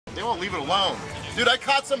They won't leave it alone. Dude, I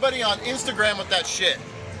caught somebody on Instagram with that shit.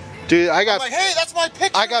 Dude, I'm like, hey, that's my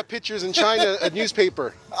picture. I got pictures in China, a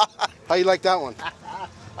newspaper. How you like that one?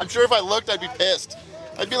 I'm sure if I looked, I'd be pissed.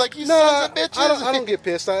 I'd be like, you sons of bitches. I don't get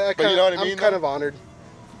pissed. But you know what I mean? I'm kind of honored.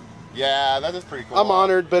 Yeah, that is pretty cool. I'm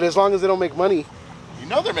honored, but as long as they don't make money. You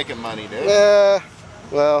know they're making money, dude. Yeah,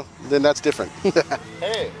 well, then that's different.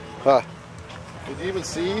 Hey. Did you even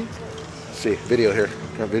see? Let's see, video here.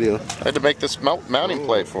 Got video. I had to make this mounting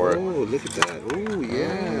plate for it. Oh, look at that. Oh,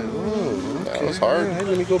 yeah. Oh, okay. That was hard. All right,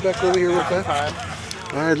 let me go back over here real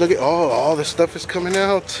fast. All right, look at all the stuff is coming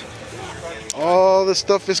out. All the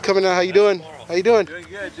stuff is coming out. How you doing? How you doing? Doing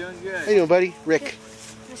good, doing good. How you doing, buddy? Rick.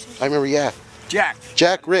 I remember, yeah.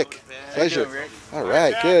 Jack, Rick. Pleasure. Rick? All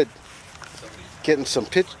right, good. Getting some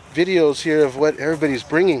videos here of what everybody's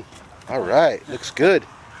bringing. All right, looks good.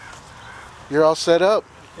 You're all set up.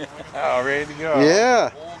 Oh, ready to go. Yeah.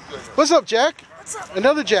 What's up, Jack? What's up?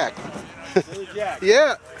 Another Jack. Another Jack.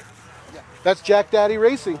 Yeah. That's Jack Daddy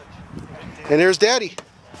Racing. And there's Daddy.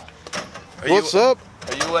 What's up?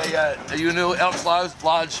 Are you a new Elks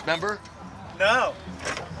Lodge member? No.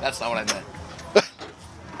 That's not what I meant.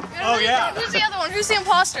 Oh, yeah. Who's the other one? Who's the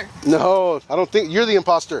imposter? No, I don't think you're the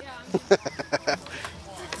imposter. Yeah.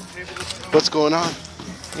 What's going on?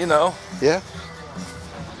 You know. Yeah.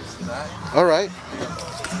 All right.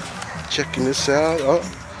 Checking this out. Oh,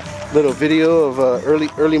 little video of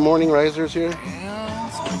early morning risers here. I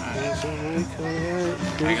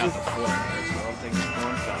got the floor, so I don't think it's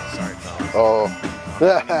going fast. Sorry, fella. Oh.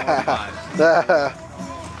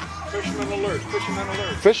 Fisherman alert, fisherman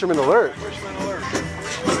alert. Fisherman alert. Fisherman alert.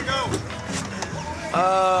 Where to go?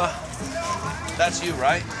 That's you,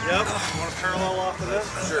 right? Yep. You want to parallel off of this?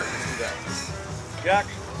 Sure, let's do that. Jack,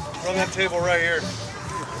 run that table right here.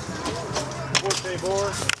 4K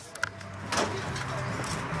bore.